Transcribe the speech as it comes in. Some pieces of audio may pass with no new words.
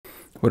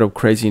What up,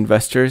 crazy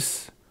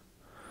investors?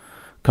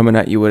 Coming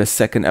at you with a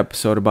second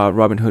episode about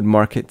Robinhood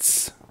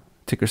Markets,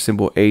 ticker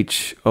symbol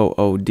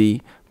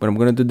HOOD. But I'm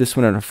going to do this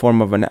one in the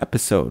form of an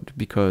episode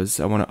because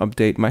I want to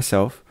update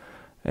myself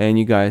and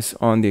you guys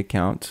on the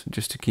account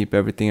just to keep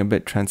everything a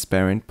bit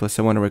transparent. Plus,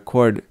 I want to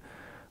record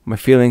my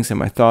feelings and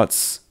my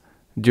thoughts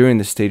during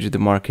the stage of the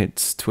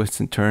market's twists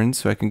and turns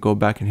so I can go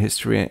back in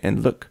history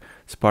and look.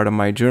 It's part of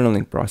my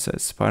journaling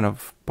process, part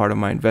of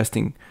my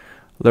investing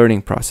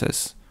learning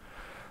process.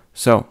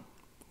 So,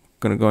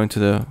 going to go into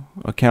the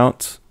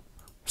account,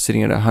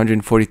 sitting at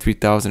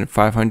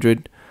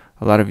 143,500.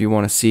 A lot of you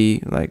want to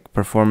see like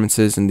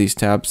performances in these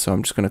tabs, so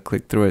I'm just going to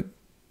click through it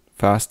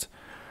fast.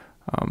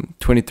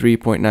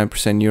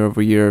 23.9% year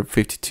over year,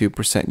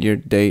 52% year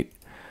to date,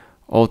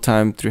 all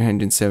time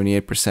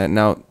 378%.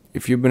 Now,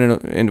 if you've been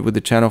in with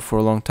the channel for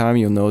a long time,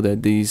 you'll know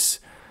that these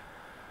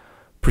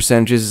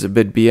percentages is a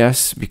bit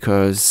BS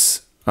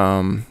because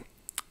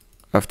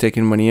I've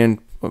taken money in,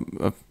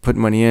 I've put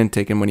money in,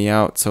 taken money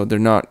out, so they're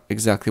not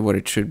exactly what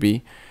it should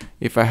be.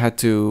 If I had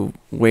to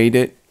weight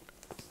it,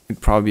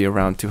 it'd probably be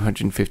around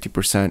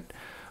 250%.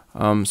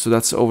 So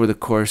that's over the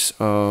course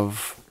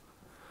of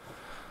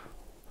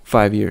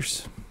 5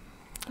 years.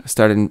 I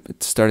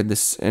started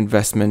this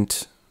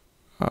investment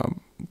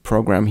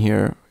program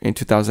here in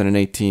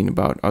 2018,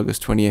 about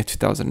August 28th,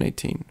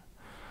 2018.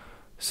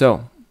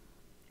 So,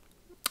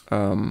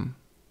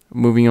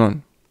 moving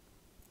on.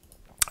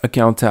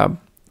 Account tab.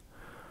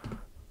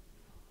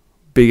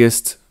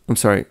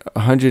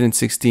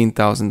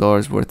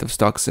 $116,000 worth of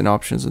stocks and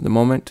options at the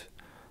moment.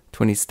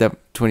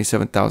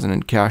 27,000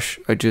 in cash.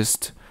 I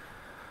just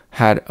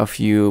had a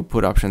few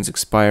put options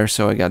expire,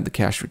 so I got the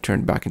cash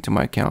returned back into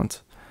my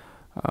account.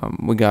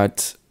 We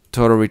got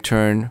total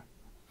return,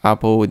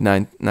 Apple with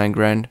nine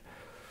grand,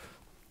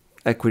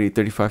 equity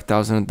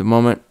 35,000 at the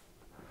moment.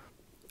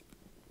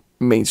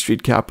 Main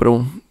Street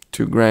Capital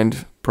 2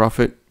 grand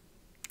profit,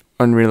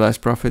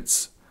 unrealized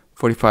profits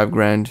 45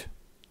 grand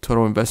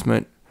total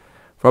investment.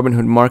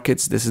 Robinhood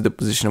Markets, this is the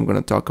position I'm going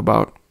to talk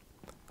about.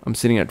 I'm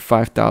sitting at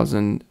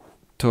 5,000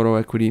 total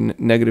equity,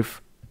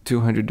 negative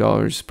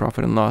 $200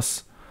 profit and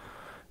loss.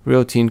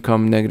 Realty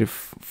income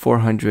negative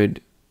 400,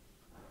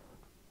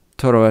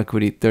 total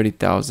equity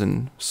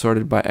 30,000.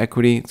 Sorted by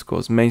equity, it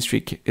goes Main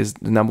Street is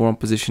the number 1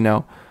 position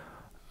now,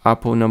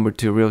 Apple number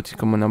 2, Realty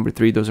income number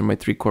 3. Those are my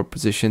 3 core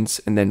positions,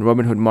 and then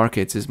Robinhood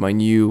Markets is my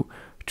new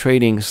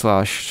trading /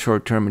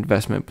 short-term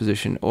investment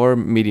position, or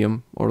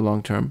medium or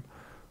long-term.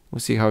 We'll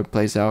see how it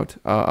plays out.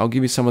 I'll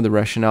give you some of the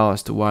rationale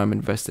as to why I'm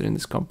invested in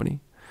this company.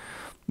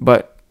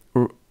 But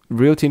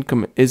Realty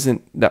income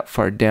isn't that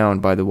far down,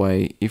 by the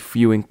way, if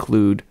you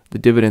include the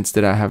dividends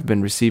that I have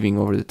been receiving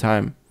over the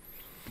time.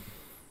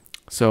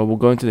 So we'll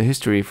go into the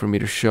history for me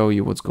to show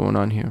you what's going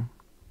on here.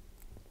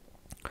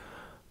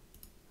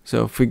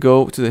 So if we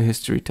go to the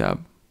history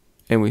tab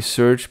and we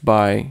search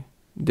by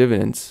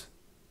dividends.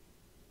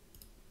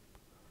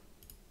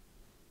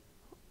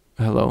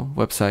 Hello,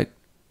 website.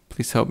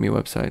 Please help me,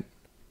 website.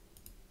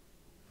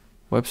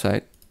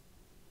 Website.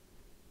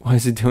 Why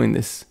is it doing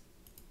this?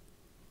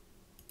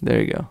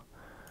 There you go.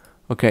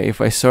 Okay,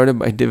 if I sorted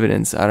by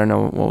dividends, I don't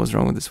know what was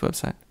wrong with this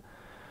website.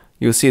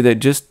 You'll see that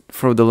just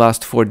for the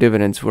last 4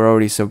 dividends, we're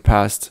already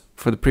surpassed,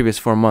 for the previous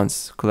 4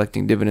 months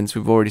collecting dividends,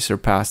 we've already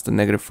surpassed the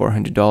negative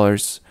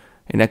 $400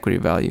 in equity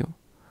value.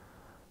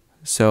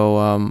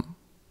 So,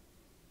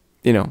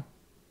 you know,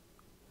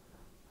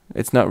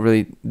 it's not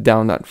really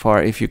down that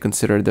far if you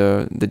consider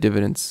the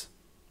dividends.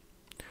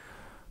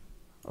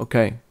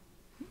 Okay.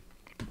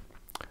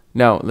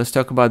 Now, let's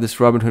talk about this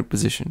Robinhood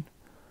position.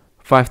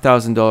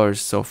 $5,000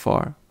 so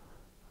far.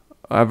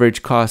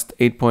 Average cost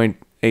 $8.82,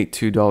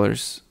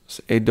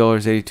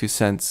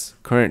 $8.82.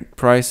 Current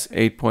price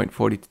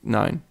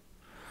 $8.49.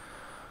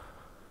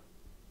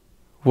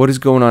 What is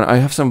going on? I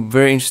have some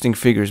very interesting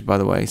figures, by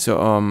the way. So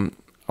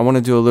I want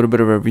to do a little bit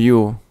of a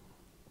review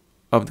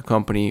of the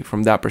company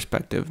from that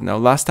perspective. Now,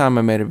 last time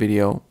I made a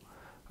video,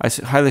 I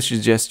highly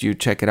suggest you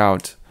check it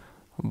out.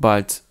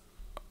 But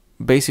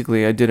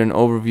basically, I did an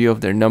overview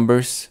of their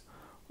numbers.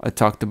 I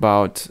talked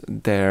about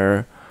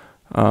their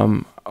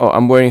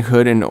I'm wearing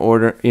hood in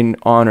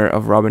honor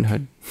of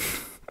Robinhood.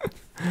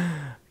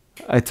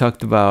 I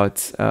talked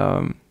about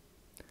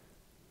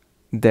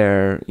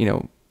their,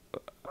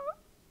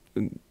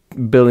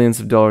 billions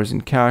of dollars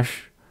in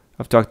cash.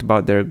 I've talked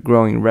about their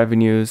growing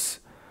revenues.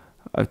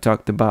 I've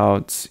talked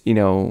about,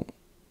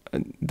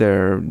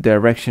 their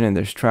direction and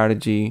their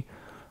strategy.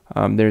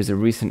 There's a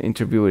recent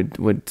interview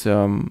with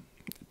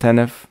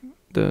Tenef,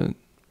 the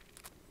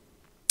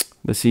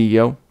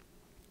CEO.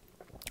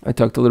 I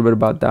talked a little bit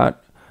about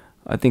that.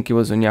 I think it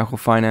was on Yahoo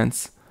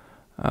Finance.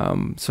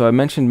 So I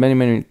mentioned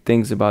many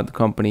things about the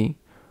company.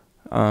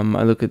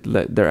 I look at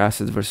their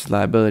assets versus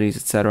liabilities,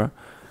 etc.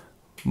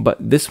 But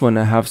this one,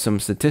 I have some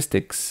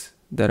statistics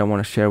that I want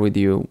to share with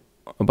you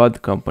about the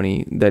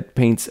company that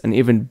paints an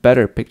even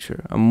better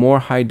picture, a more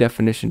high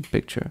definition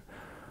picture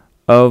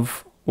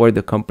of where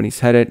the company's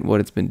headed, what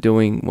it's been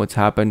doing, what's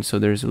happened. So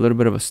there's a little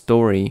bit of a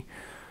story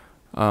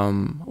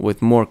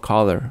with more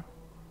color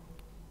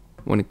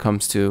when it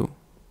comes to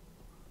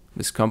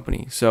this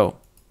company. So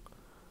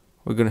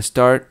we're going to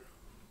start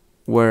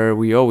where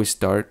we always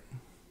start,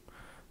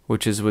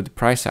 which is with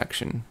price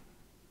action.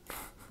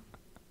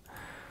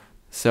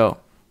 So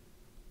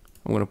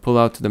I'm going to pull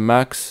out to the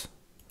max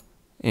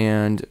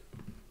and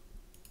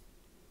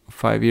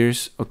 5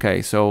 years.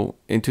 Okay, so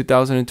in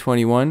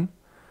 2021,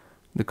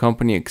 the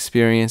company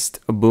experienced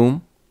a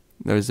boom.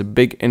 There's a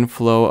big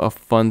inflow of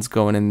funds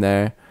going in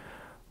there,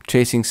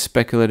 chasing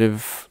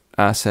speculative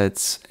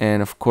assets,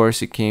 and of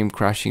course it came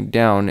crashing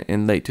down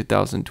in late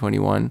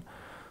 2021.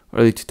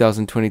 Early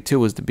 2022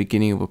 was the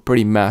beginning of a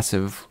pretty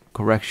massive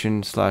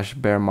correction slash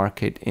bear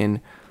market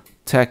in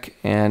tech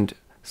and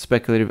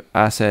speculative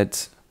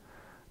assets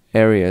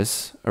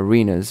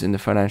arenas in the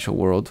financial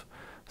world.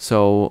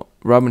 So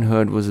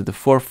Robinhood was at the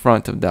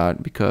forefront of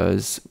that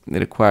because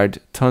it acquired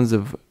tons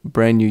of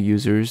brand new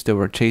users that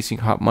were chasing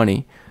hot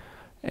money.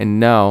 And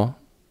now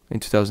in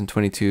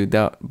 2022,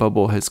 that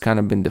bubble has kind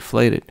of been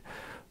deflated.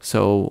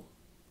 So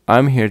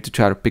I'm here to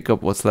try to pick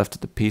up what's left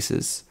of the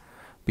pieces,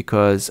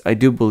 because I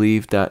do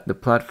believe that the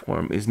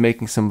platform is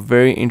making some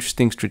very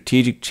interesting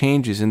strategic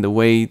changes in the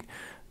way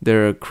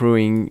they're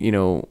accruing,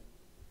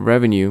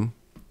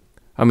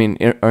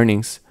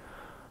 earnings.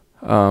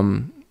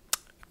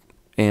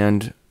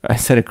 And I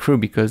said accrue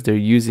because they're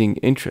using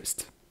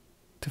interest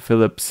to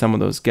fill up some of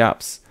those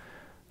gaps.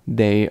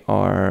 They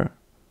are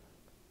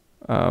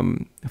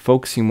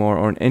focusing more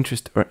on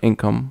interest or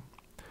income,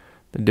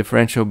 the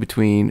differential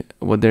between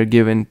what they're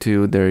giving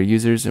to their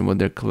users and what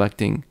they're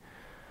collecting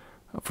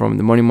from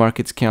the money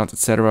markets account,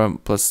 etc.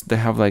 Plus they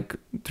have like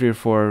 3 or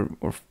 4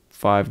 or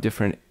 5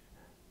 different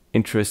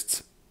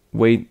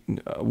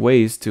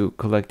ways to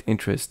collect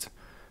interest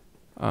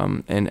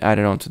and add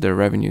it onto their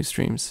revenue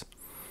streams.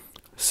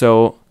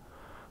 So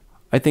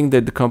I think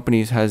that the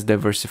company has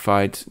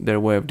diversified their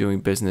way of doing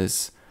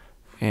business,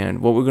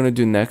 and what we're going to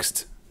do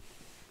next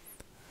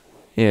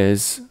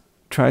is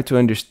try to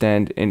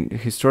understand in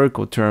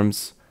historical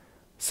terms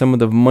some of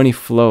the money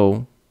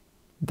flow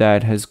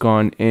that has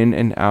gone in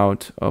and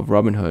out of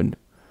Robinhood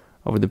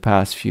over the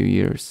past few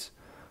years.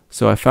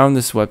 So I found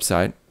this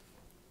website.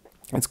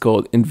 It's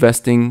called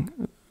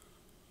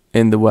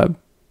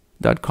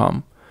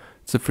investingintheweb.com.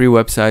 It's a free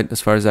website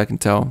as far as I can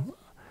tell.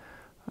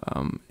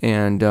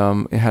 And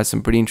it has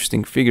some pretty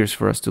interesting figures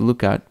for us to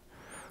look at.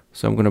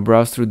 So I'm going to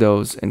browse through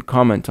those and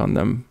comment on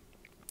them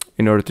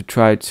in order to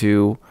try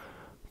to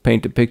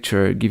paint a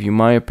picture, give you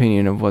my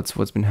opinion of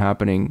what's been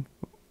happening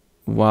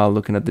while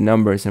looking at the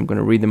numbers. I'm going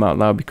to read them out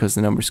loud because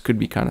the numbers could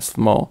be kind of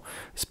small,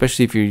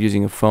 especially if you're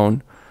using a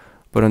phone.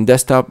 But on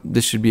desktop,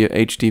 this should be a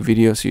HD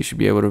video, so you should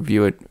be able to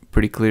view it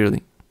pretty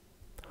clearly.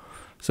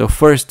 So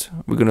first,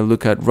 we're going to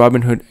look at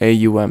Robinhood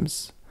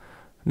AUMs.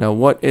 Now,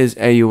 what is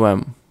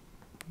AUM?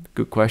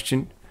 Good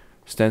question.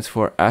 Stands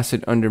for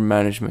Asset Under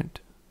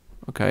Management.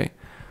 Okay.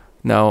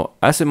 Now,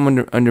 asset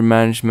under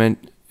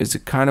management is a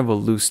kind of a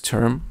loose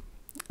term.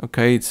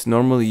 Okay. It's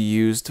normally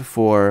used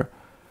for,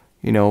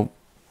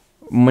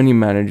 money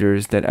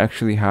managers that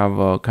actually have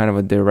a kind of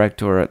a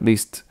direct or at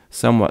least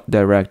somewhat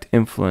direct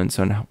influence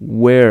on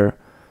where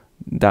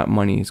that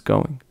money is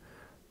going.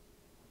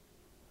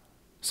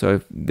 So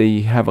if they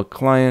have a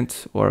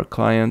client or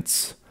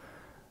clients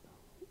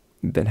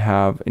that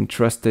have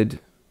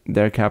entrusted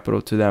their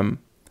capital to them,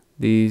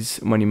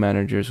 these money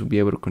managers will be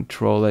able to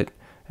control it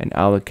and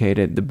allocate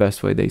it the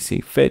best way they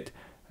see fit,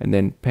 and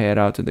then pay it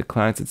out to the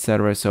clients,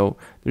 etc. So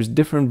there's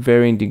different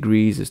varying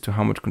degrees as to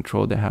how much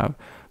control they have.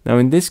 Now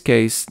in this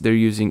case, they're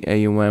using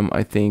AUM,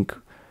 I think,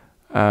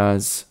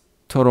 as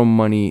total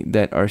money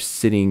that are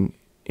sitting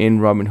in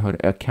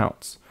Robinhood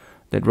accounts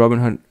that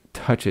Robinhood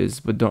touches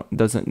but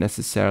doesn't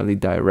necessarily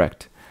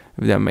direct,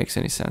 if that makes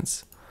any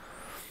sense.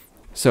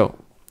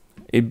 So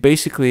it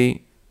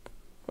basically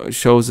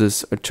shows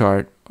us a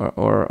chart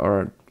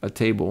or a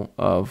table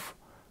of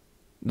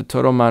the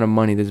total amount of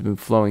money that's been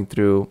flowing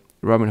through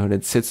Robinhood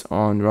that sits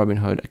on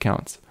Robinhood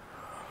accounts.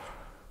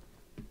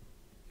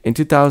 In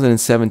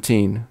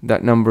 2017,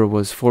 that number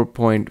was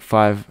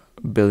 $4.5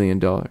 billion,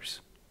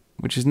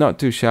 which is not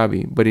too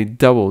shabby, but it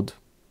doubled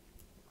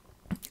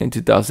in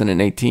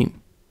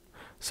 2018.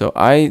 So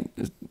I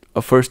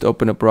first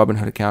opened up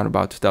Robinhood account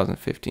about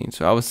 2015.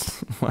 So I was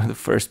one of the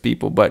first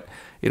people, but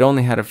it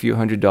only had a few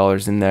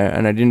 $100s in there,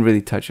 and I didn't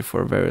really touch it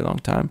for a very long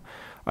time.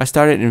 I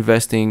started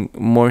investing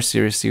more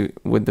seriously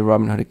with the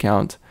Robinhood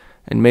account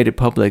and made it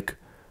public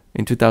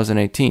in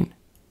 2018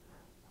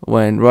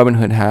 when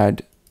Robinhood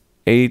had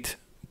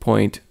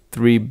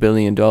 $8.3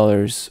 billion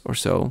or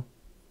so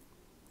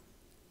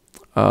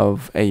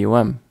of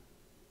AUM.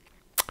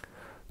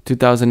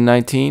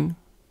 2019,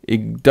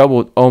 it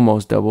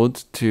almost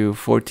doubled to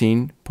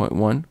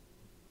 $14.1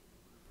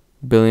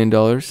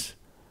 billion.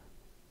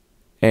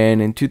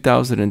 And in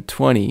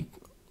 2020,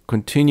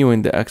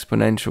 continuing the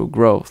exponential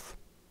growth,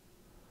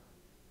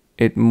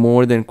 it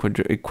more than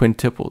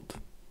quintupled.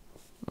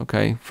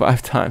 Okay,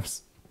 5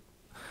 times.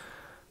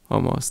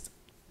 Almost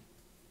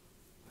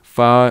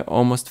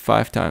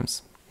 5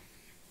 times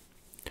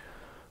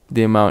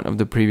the amount of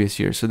the previous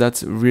year. So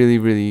that's really,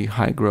 really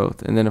high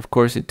growth. And then of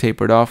course it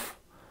tapered off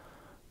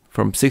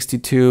from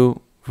 62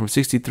 from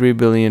 $63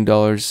 billion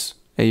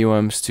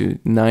AUMs to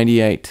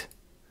 98.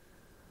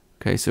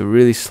 Okay, so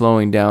really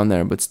slowing down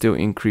there, but still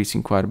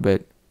increasing quite a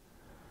bit.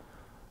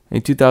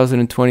 In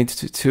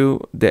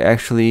 2022, they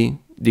actually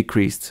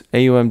decreased.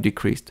 AUM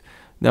decreased.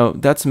 Now,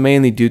 that's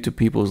mainly due to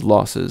people's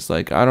losses.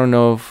 Like, I don't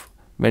know if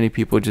many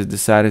people just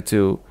decided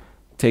to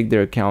take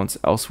their accounts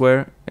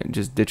elsewhere and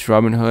just ditch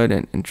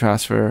Robinhood and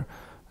transfer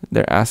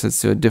their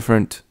assets to a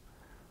different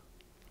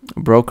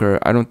broker.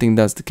 I don't think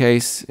that's the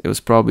case. It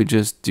was probably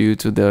just due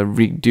to the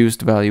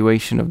reduced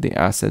valuation of the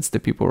assets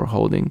that people were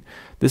holding.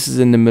 This is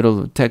in the middle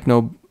of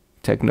techno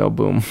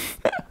boom.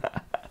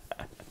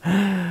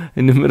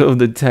 In the middle of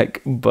the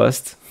tech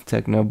bust.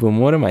 Techno boom.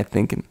 What am I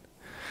thinking?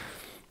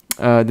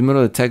 The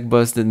middle of the tech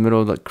bust, the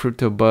middle of the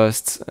crypto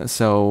bust.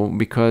 So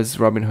because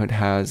Robinhood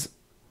has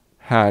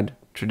had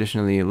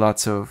traditionally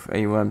lots of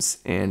AUMs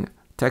in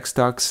tech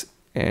stocks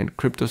and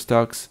crypto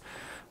stocks,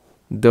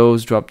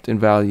 those dropped in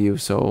value.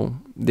 So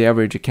the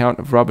average account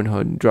of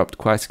Robinhood dropped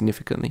quite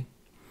significantly.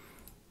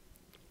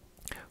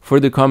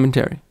 Further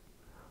commentary.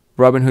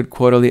 Robinhood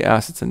quarterly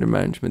assets under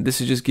management. This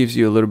just gives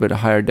you a little bit of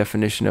higher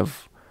definition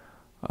of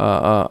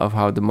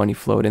how the money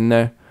flowed in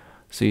there.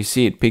 So you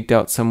see it peaked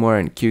out somewhere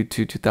in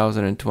Q2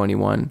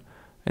 2021,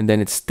 and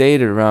then it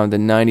stayed around the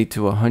 90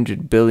 to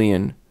 100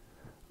 billion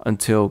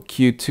until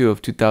Q2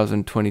 of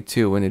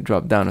 2022 when it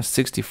dropped down to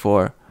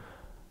 64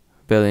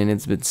 billion.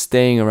 It's been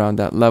staying around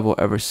that level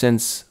ever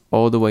since,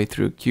 all the way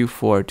through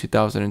Q4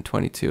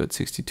 2022 at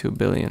 62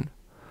 billion.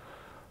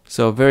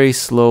 So a very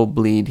slow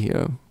bleed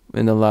here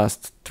in the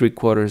last 3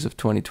 quarters of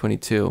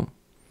 2022.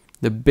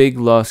 The big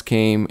loss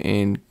came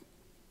in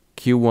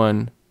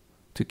Q1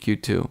 to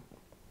Q2.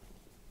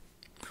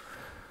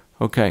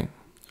 Okay,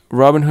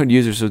 Robinhood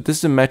users. So this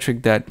is a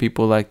metric that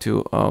people like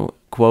to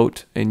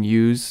quote and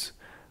use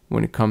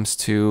when it comes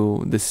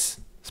to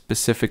this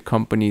specific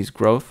company's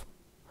growth,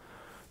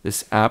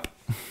 this app.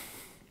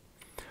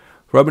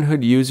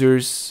 Robinhood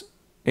users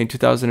in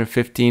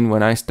 2015,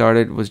 when I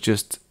started, was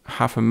just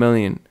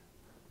 500,000. I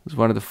was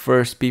one of the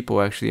first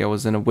people, actually. I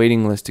was in a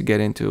waiting list to get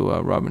into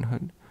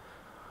Robinhood.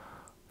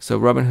 So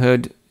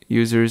Robinhood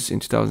users in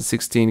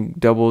 2016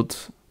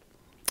 doubled,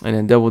 and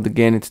then doubled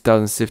again in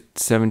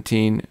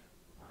 2017,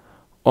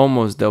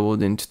 almost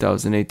doubled in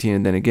 2018,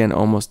 and then again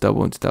almost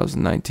doubled in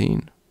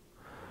 2019.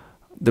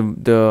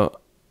 The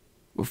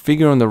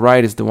figure on the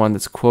right is the one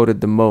that's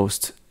quoted the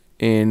most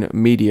in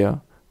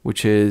media,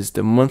 which is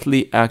the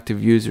monthly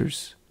active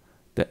users,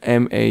 the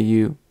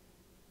MAU.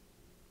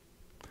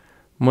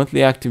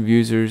 Monthly active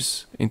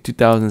users in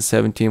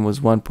 2017 was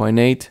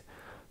 1.8,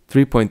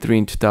 3.3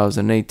 in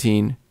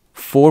 2018,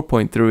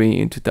 4.3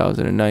 in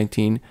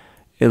 2019,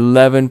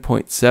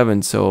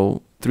 11.7,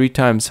 so 3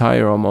 times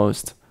higher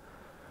almost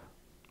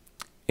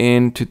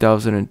in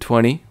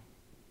 2020.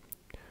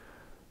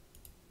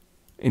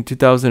 In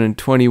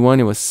 2021,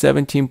 it was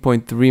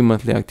 17.3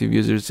 monthly active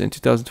users. In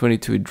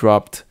 2022, it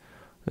dropped.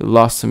 It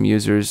lost some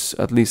users,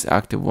 at least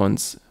active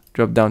ones,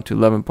 dropped down to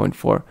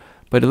 11.4.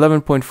 But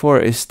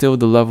 11.4 is still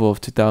the level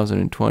of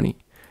 2020.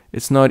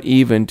 It's not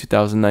even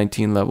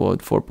 2019 level at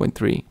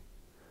 4.3.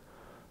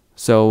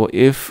 So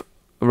if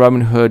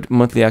Robinhood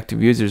monthly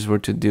active users were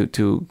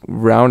to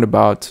round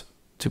about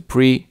to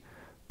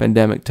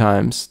pre-pandemic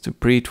times, to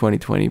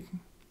pre-2020,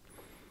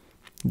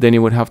 then it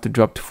would have to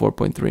drop to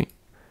 4.3.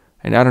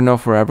 And I don't know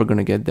if we're ever going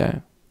to get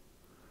there.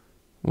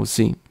 We'll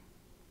see.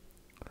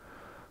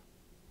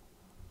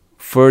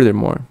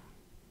 Furthermore,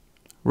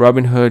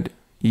 Robinhood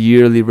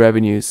yearly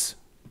revenues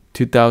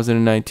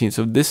 2019.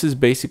 So this is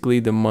basically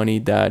the money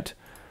that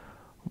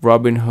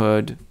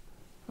Robinhood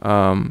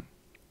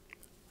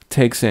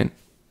takes in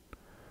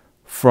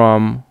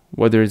from,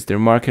 whether it's their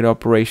market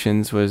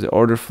operations, whether it's the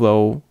order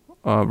flow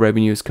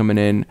revenues coming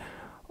in,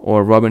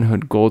 or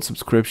Robinhood Gold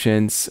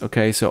subscriptions.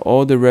 Okay, so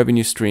all the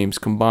revenue streams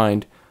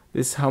combined,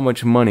 this is how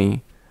much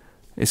money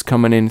is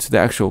coming into the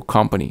actual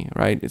company,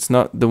 right? It's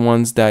not the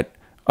ones that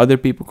other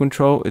people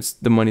control. It's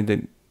the money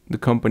that the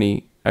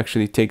company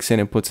actually takes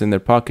in and puts in their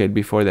pocket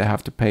before they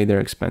have to pay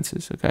their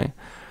expenses, okay?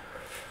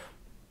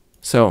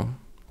 So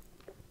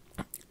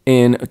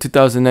in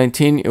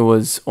 2019, it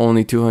was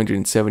only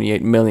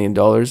 $278 million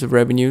of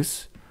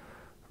revenues.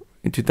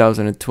 In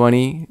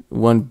 2020,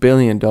 $1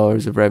 billion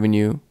of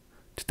revenue.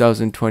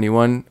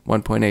 2021,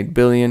 $1.8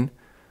 billion,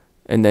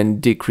 and then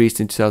decreased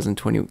in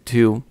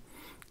 2022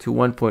 to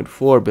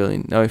 $1.4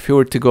 billion. Now, if you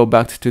were to go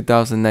back to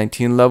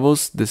 2019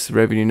 levels, this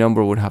revenue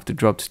number would have to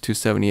drop to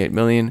 $278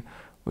 million,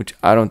 which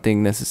I don't think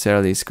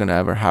necessarily is going to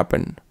ever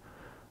happen.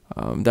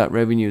 That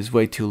revenue is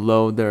way too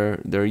low.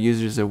 Their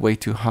users are way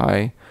too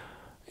high,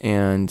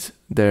 and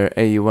their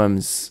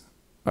AUMs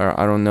are,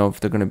 I don't know if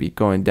they're going to be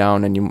going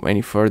down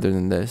any further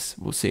than this.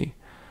 We'll see.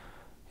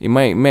 It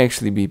may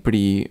actually be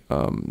pretty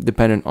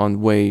dependent on the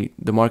way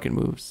the market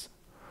moves.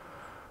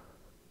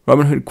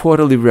 Robinhood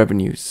quarterly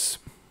revenues.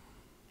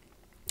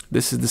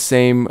 This is the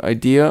same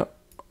idea,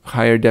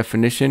 higher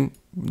definition,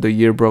 the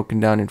year broken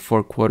down in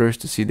 4 quarters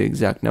to see the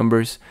exact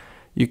numbers.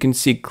 You can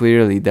see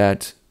clearly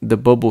that the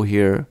bubble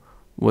here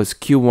was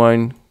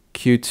Q1,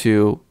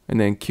 Q2, and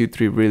then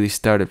Q3 really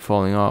started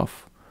falling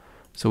off.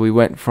 So we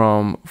went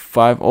from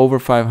over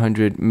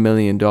 $500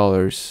 million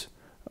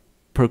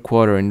per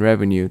quarter in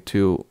revenue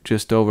to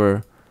just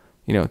over,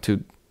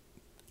 to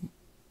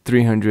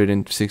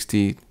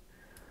 360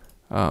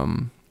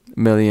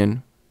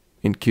 million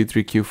in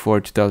Q3,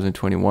 Q4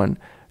 2021,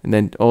 and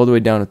then all the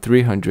way down to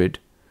 300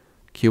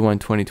 Q1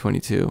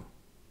 2022,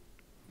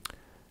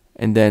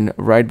 and then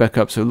right back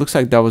up. So it looks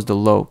like that was the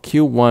low.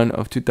 Q1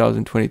 of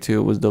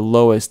 2022 was the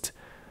lowest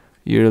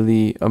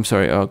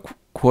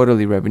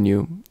quarterly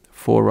revenue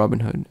for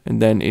Robinhood, and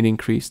then it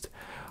increased.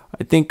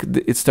 I think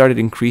it started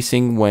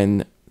increasing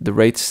when the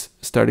rates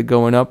started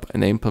going up,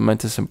 and they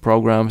implemented some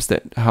programs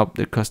that helped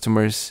their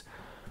customers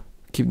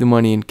keep the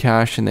money in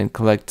cash and then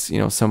collect,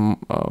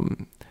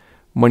 some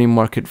money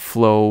market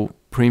flow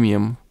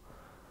premium,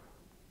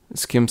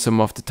 skim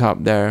some off the top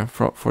there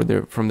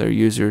from their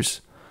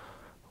users,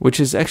 which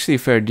is actually a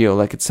fair deal.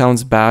 Like, it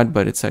sounds bad,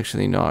 but it's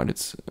actually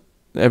not.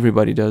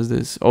 Everybody does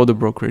this. All the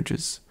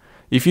brokerages.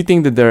 If you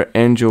think that there are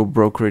angel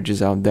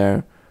brokerages out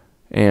there,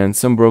 and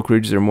some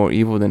brokerages are more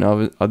evil than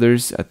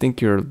others, I think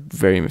you're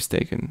very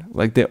mistaken.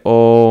 Like, they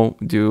all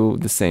do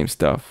the same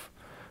stuff.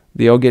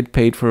 They all get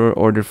paid for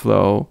order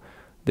flow.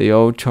 They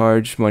all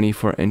charge money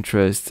for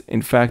interest.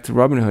 In fact,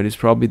 Robinhood is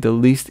probably the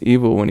least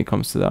evil when it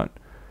comes to that,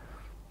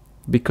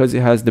 because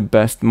it has the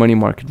best money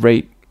market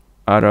rate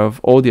out of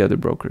all the other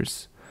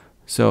brokers.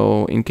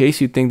 So in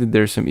case you think that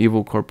there's some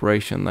evil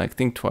corporation, like,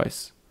 think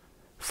twice.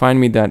 Find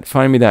me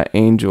that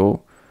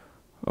angel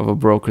of a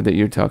broker that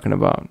you're talking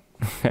about.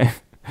 Okay?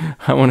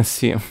 I want to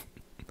see him.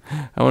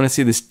 I want to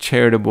see this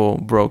charitable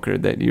broker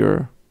that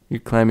you're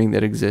claiming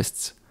that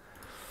exists.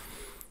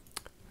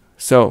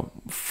 So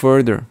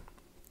further,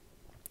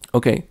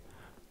 okay,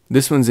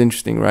 this one's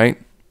interesting, right?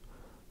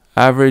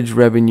 Average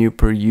revenue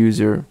per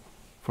user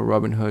for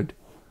Robinhood.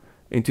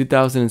 In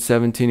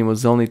 2017, it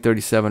was only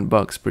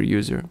 $37 per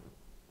user.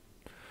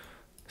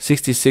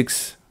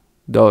 $66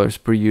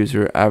 per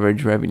user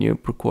average revenue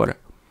per quarter.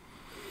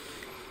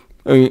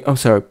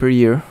 Per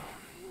year.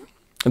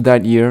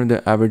 That year,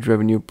 the average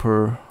revenue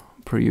per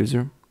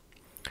user,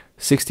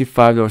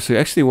 $65. So it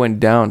actually went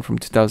down from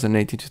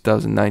 2018 to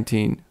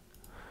 2019.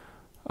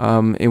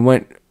 It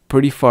went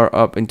pretty far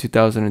up in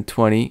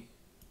 2020,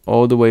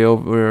 all the way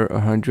over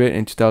 100.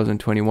 In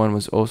 2021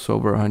 was also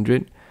over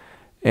 100,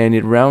 and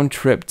it round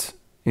tripped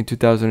in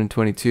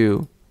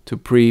 2022 to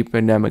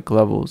pre-pandemic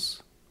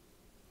levels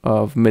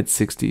of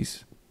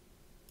mid-60s.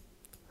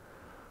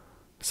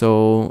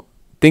 So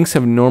things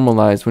have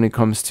normalized when it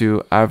comes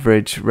to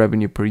average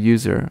revenue per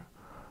user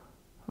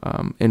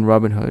in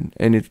Robinhood,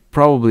 and it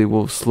probably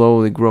will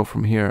slowly grow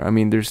from here. I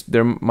mean,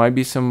 there might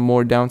be some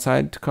more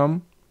downside to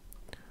come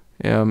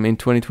in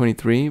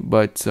 2023,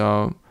 but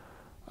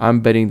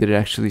I'm betting that it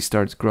actually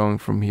starts growing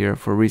from here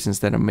for reasons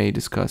that I may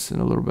discuss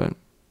in a little bit.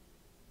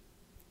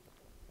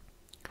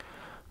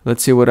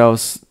 Let's see what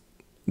else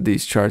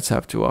these charts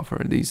have to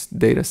offer, these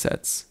data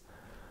sets.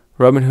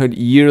 Robinhood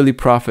yearly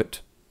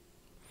profit.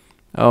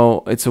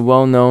 Oh, it's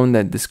well known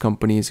that this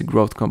company is a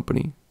growth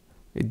company.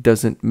 It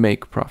doesn't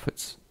make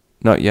profits.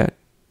 Not yet.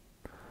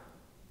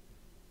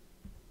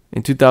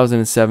 In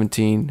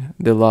 2017,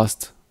 they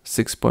lost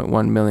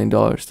 $6.1 million.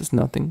 That's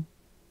nothing.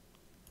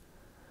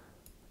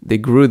 They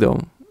grew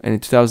though. And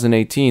in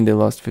 2018, they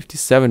lost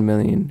 $57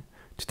 million.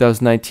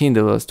 2019,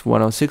 they lost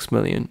 $106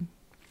 million.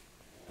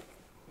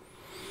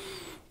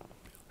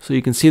 So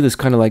you can see this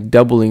kind of like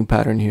doubling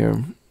pattern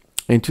here.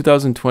 In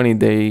 2020,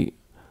 they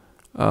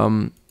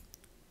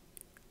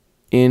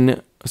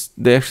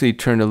actually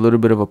turned a little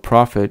bit of a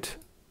profit,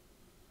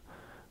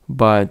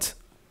 but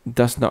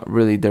that's not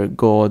really their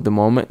goal at the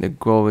moment. Their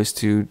goal is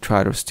to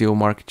try to steal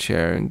market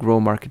share and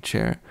grow market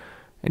share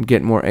and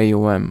get more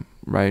AUM,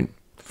 right?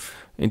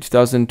 In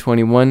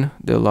 2021,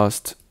 they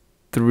lost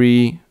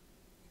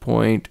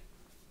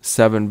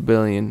 $3.7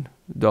 billion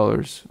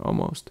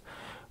almost,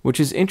 which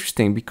is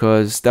interesting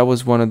because that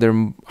was one of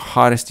their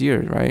hottest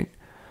years, right?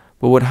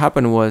 But what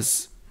happened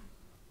was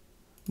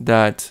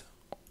that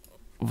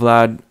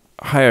Vlad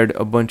hired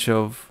a bunch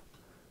of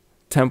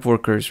temp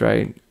workers,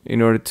 right,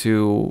 in order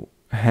to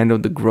handle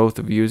the growth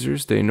of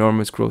users, the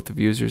enormous growth of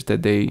users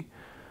that they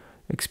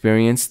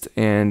experienced.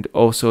 And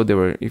also they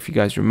were, if you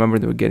guys remember,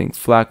 they were getting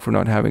flack for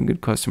not having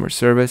good customer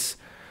service.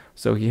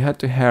 So he had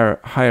to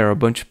hire a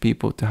bunch of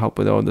people to help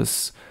with all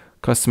this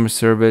customer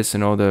service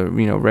and all the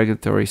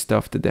regulatory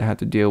stuff that they had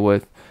to deal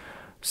with.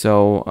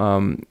 So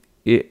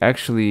it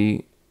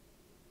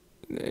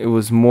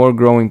was more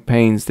growing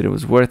pains than it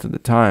was worth at the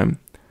time.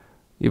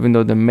 Even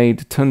though they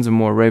made tons of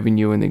more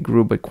revenue and they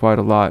grew by quite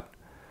a lot,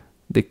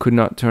 they could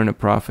not turn a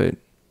profit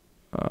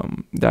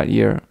that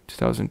year,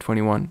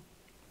 2021.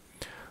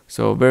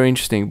 So very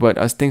interesting. But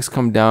as things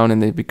come down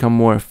and they become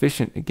more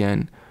efficient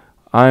again,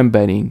 I'm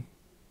betting,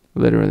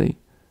 literally,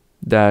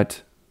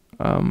 that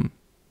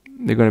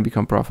they're going to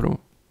become profitable.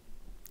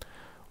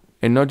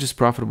 And not just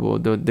profitable,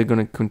 they're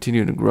going to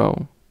continue to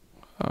grow,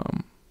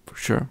 for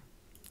sure.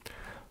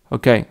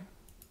 Okay,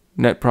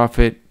 net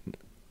profit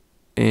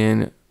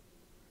in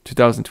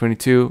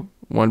 2022,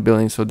 $1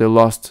 billion. So they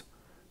lost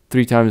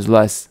 3 times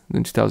less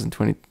than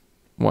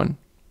 2021.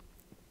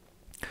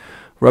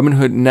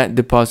 Robinhood net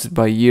deposit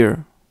by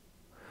year.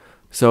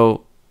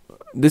 So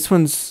this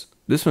one's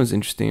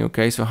interesting.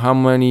 Okay, so how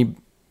many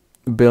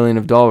billion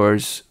of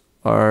dollars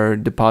are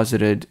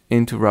deposited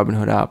into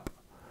Robinhood app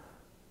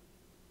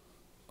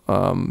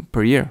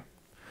per year?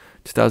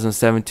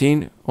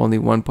 2017 only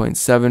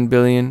 1.7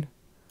 billion.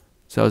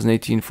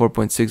 2018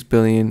 4.6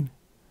 billion.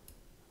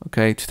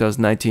 Okay,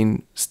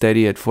 2019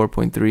 steady at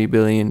 4.3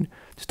 billion.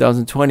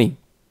 2020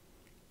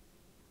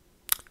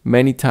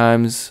 many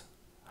times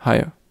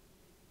higher.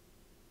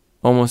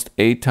 Almost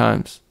 8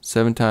 times,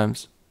 7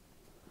 times.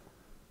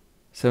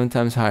 7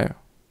 times higher.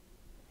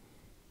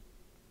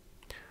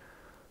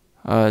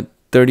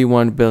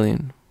 31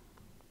 billion.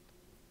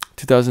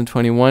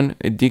 2021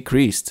 it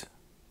decreased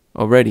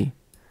already.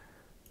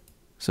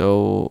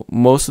 So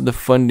most of the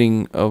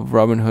funding of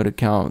Robinhood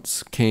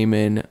accounts came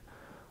in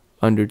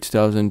under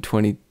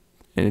 2020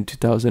 and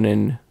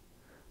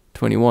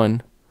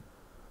 2021,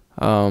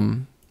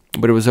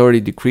 but it was already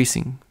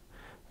decreasing.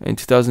 In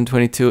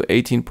 2022,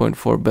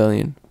 18.4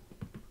 billion,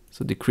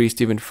 so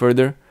decreased even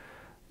further.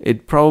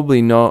 It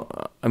probably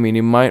not. I mean,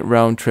 it might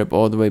round trip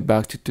all the way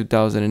back to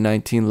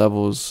 2019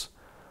 levels,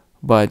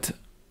 but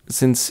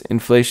since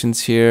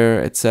inflation's here,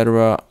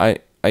 etc., I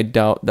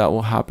doubt that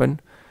will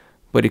happen.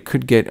 But it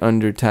could get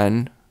under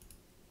 10.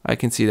 I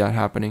can see that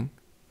happening.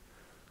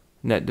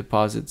 Net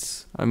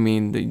deposits. I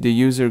mean, the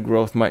user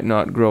growth might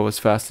not grow as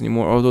fast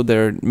anymore, although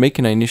they're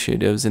making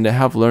initiatives and they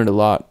have learned a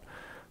lot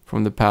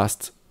from the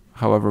past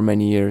however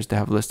many years they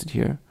have listed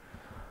here.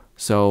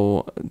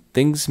 So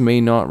things may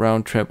not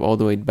round trip all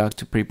the way back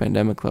to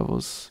pre-pandemic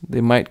levels.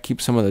 They might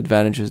keep some of the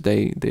advantages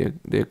they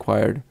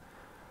acquired.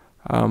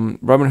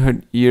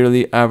 Robinhood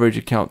yearly average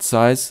account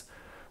size.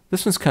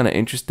 This one's kind of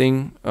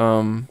interesting.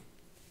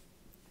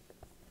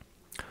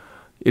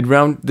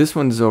 This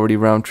one is already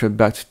round trip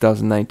back to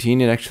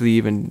 2019. It actually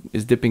even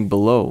is dipping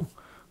below.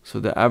 So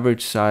the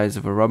average size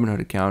of a Robinhood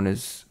account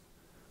is,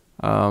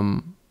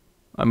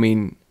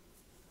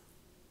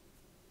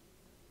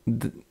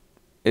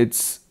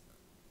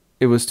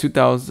 it was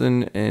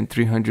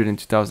 2,300 in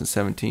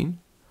 2017,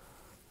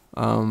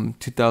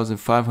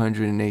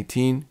 2,500 in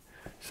 18,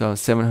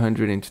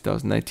 2,700 in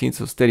 2019.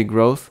 So steady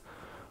growth.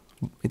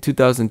 In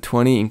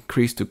 2020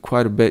 increased to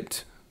quite a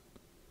bit,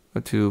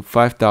 to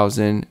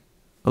 5,000.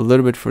 A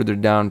little bit further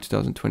down in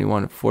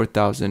 2021 at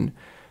 4,000,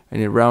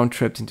 and it round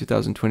tripped in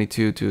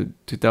 2022 to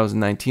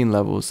 2019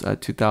 levels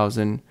at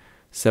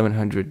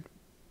 2,700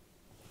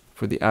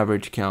 for the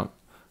average account.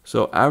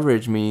 So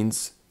average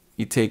means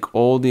you take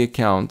all the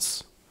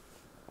accounts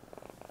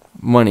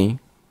money,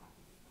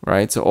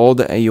 right? So all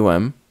the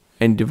AUM,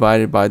 and divide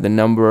it by the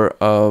number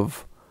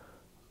of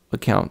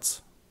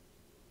accounts.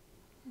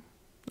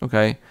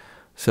 Okay,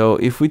 so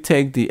if we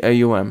take the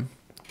AUM,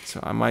 so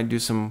I might do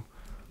some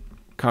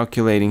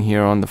calculating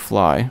here on the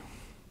fly.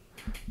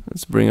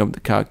 Let's bring up the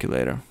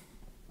calculator.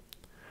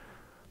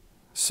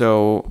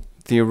 So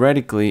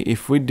theoretically,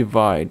 if we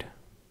divide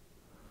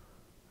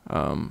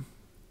the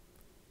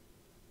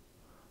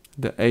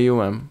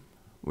AUM,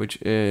 which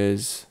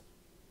is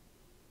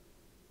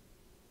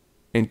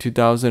in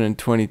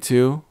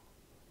 2022,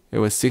 it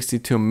was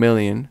 62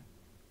 million.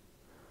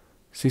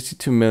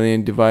 62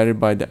 million divided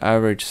by the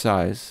average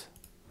size.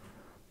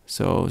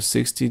 So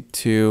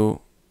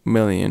 62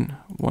 million,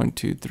 1,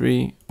 2,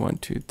 3, 1,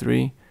 2,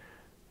 3,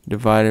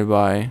 divided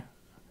by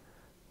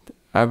the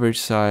average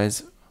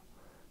size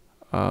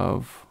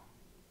of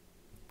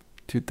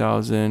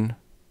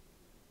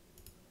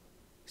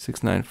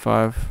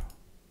 2,695.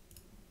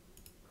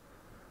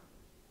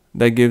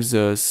 That gives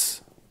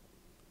us,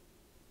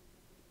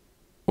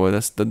 well,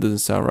 that doesn't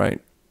sound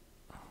right.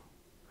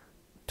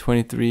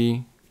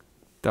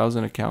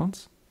 23,000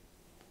 accounts.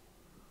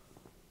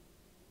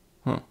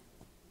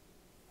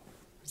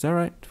 Is that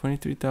right?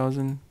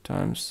 23,000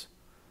 times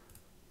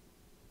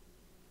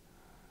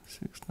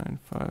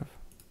 695.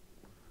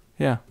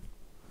 Yeah.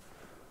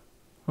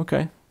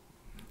 Okay.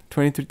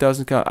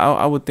 23,000 count.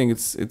 I would think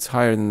it's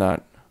higher than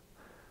that.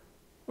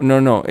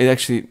 No. It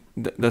actually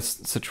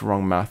that's such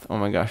wrong math. Oh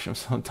my gosh, I'm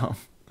so dumb.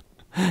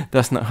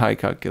 That's not how I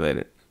calculate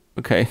it.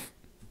 Okay.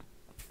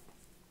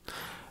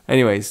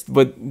 Anyways,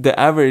 but the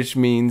average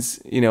means,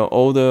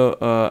 all the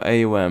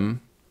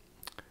AUM.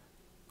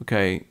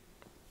 Okay.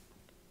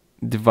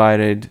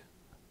 Divided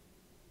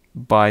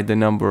by the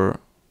number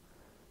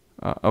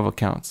of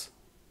accounts,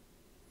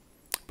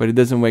 but it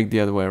doesn't work the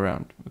other way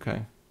around.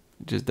 Okay,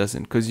 it just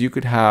doesn't, because you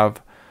could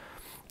have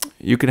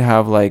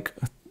like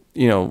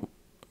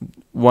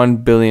 1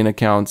 billion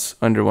accounts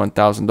under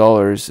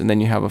 $1,000, and then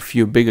you have a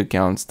few big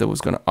accounts that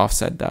was going to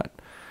offset that.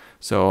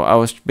 So I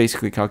was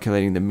basically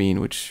calculating the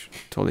mean, which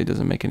totally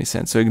doesn't make any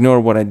sense. So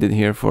ignore what I did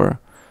here for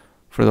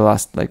the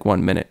last like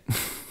 1 minute.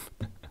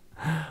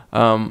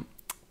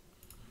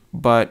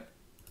 But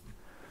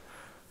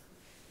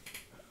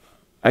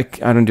I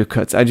don't do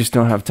cuts. I just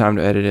don't have time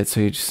to edit it.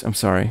 So I'm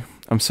sorry.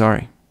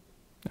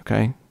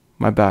 Okay,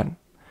 my bad.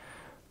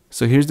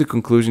 So here's the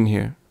conclusion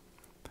here.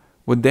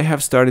 What they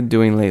have started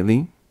doing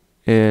lately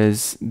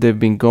is they've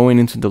been going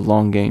into the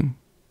long game.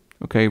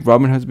 Okay,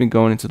 Robinhood's been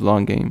going into the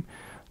long game.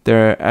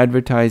 They're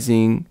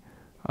advertising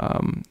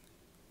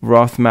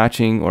Roth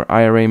matching or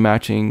IRA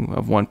matching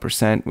of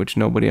 1%, which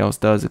nobody else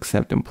does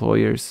except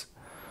employers.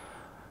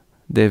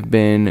 They've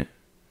been,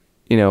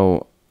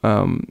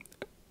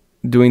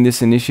 doing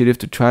this initiative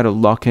to try to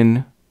lock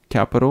in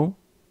capital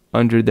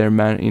under their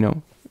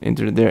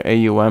into their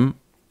AUM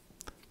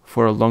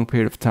for a long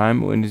period of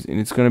time, and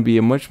it's going to be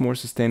a much more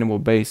sustainable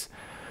base.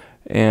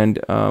 And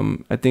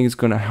I think it's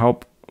going to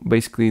help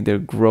basically their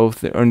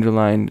growth, the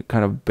underlying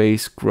kind of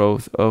base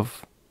growth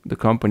of the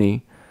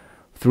company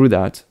through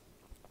that.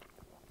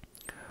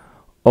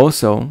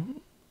 Also,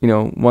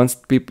 once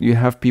you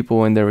have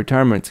people in their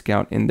retirement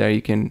account in there,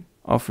 you can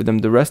offer them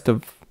the rest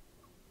of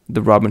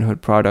the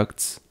Robinhood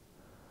products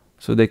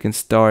so they can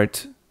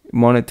start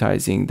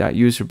monetizing that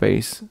user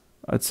base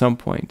at some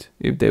point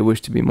if they wish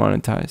to be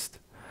monetized.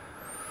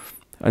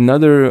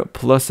 Another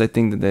plus I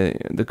think that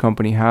the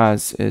company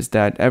has is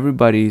that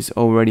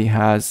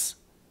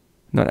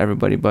not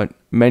everybody, but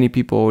many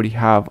people already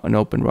have an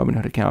open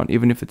Robinhood account,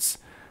 even if it's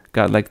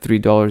got like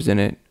 $3 in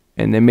it.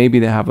 And then maybe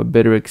they have a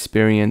bitter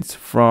experience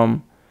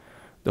from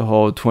the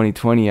whole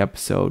 2020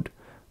 episode,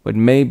 but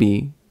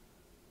maybe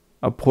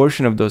a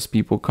portion of those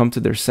people come to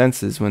their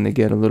senses when they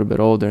get a little bit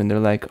older, and they're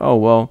like, oh,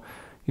 well,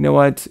 you know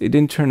what? It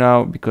didn't turn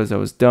out because I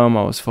was dumb.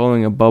 I was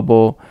following a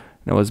bubble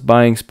and I was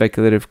buying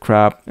speculative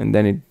crap, and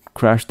then it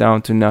crashed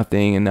down to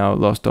nothing, and now I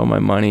lost all my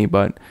money.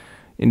 But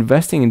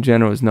investing in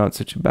general is not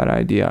such a bad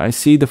idea. I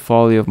see the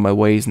folly of my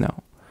ways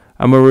now.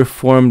 I'm a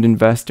reformed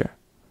investor.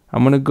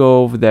 I'm going to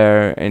go over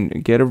there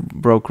and get a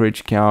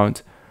brokerage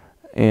account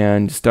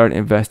and start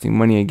investing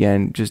money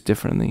again, just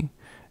differently.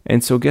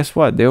 And so guess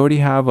what? They already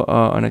have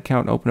an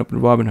account open up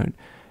in Robinhood.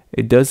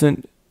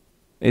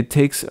 It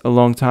takes a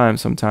long time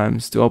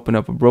sometimes to open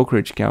up a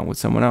brokerage account with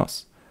someone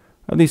else.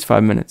 At least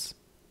 5 minutes.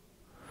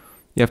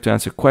 You have to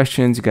answer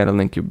questions. You got to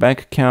link your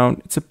bank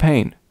account. It's a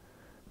pain.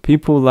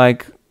 People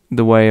like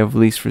the way of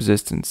least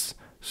resistance.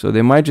 So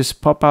they might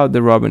just pop out the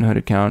Robinhood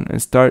account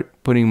and start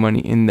putting money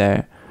in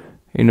there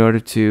in order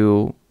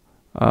to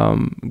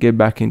get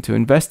back into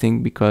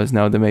investing, because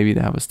now maybe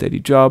they have a steady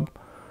job,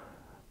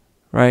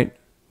 right?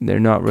 They're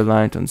not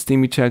reliant on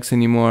steamy checks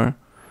anymore.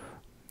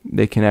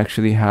 They can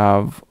actually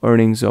have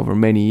earnings over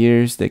many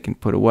years. They can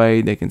put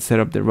away. They can set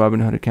up their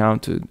Robinhood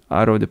account to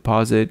auto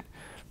deposit.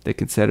 They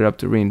can set it up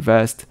to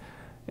reinvest.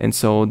 And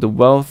so the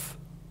wealth,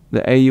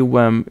 the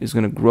AUM is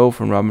going to grow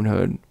from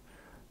Robinhood.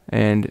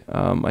 And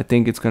I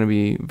think it's going to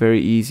be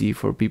very easy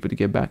for people to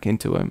get back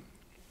into it.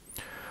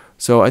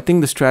 So I think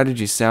the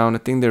strategy is sound. I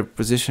think they're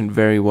positioned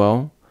very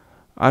well.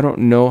 I don't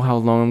know how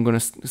long I'm going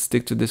to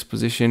stick to this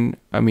position.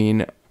 I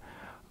mean,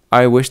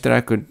 I wish that I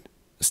could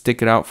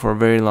stick it out for a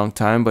very long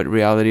time, but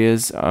reality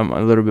is I'm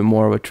a little bit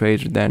more of a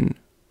trader than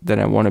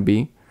I want to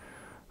be.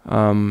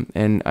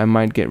 And I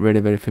might get rid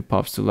of it if it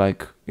pops to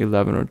like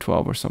 11 or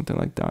 12 or something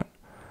like that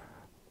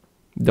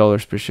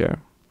dollars per share.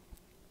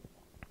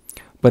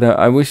 But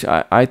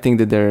I think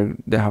that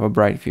they have a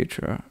bright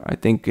future. I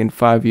think in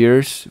 5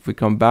 years, if we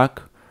come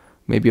back,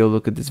 maybe I'll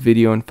look at this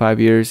video in 5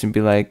 years and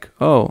be like,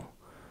 oh,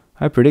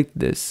 I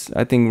predicted this.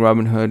 I think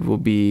Robinhood will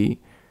be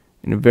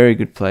in a very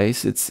good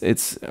place.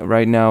 It's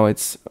right now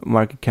its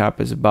market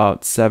cap is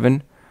about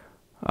 7.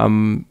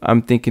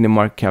 I'm thinking the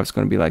market cap is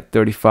going to be like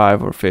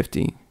 35 or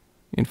 50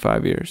 in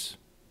 5 years.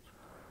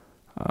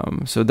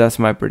 So that's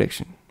my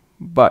prediction.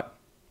 But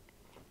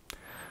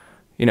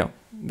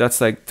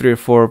that's like 4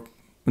 or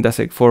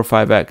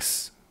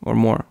 5x or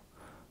more.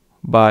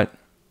 But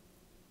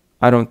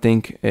I don't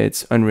think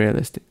it's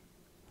unrealistic.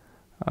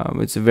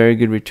 It's a very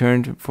good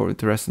return for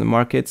the rest of the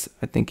markets.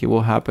 I think it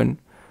will happen.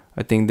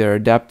 I think they're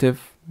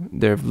adaptive.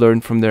 They've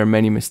learned from their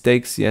many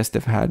mistakes. Yes,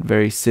 they've had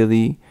very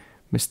silly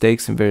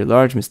mistakes and very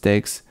large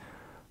mistakes.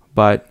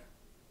 But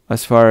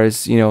as far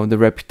as, the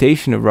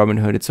reputation of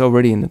Robinhood, it's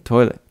already in the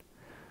toilet.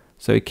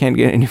 So it can't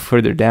get any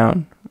further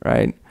down,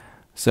 right?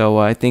 So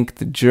I think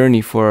the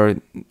journey for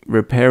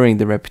repairing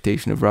the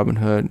reputation of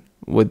Robinhood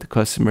with the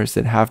customers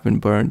that have been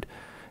burned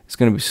is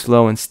going to be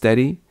slow and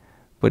steady,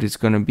 but it's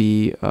going to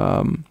be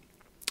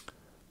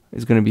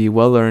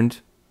well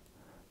earned,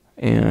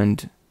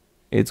 and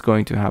it's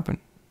going to happen.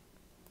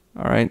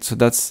 All right, so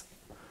that's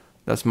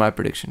my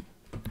prediction.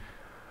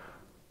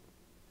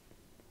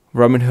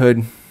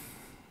 Robinhood,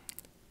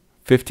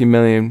 50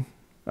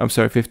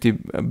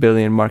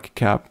 billion market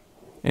cap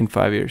in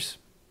 5 years.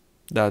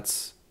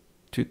 That's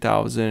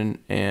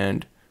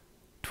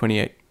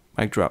 2028.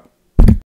 Mic drop.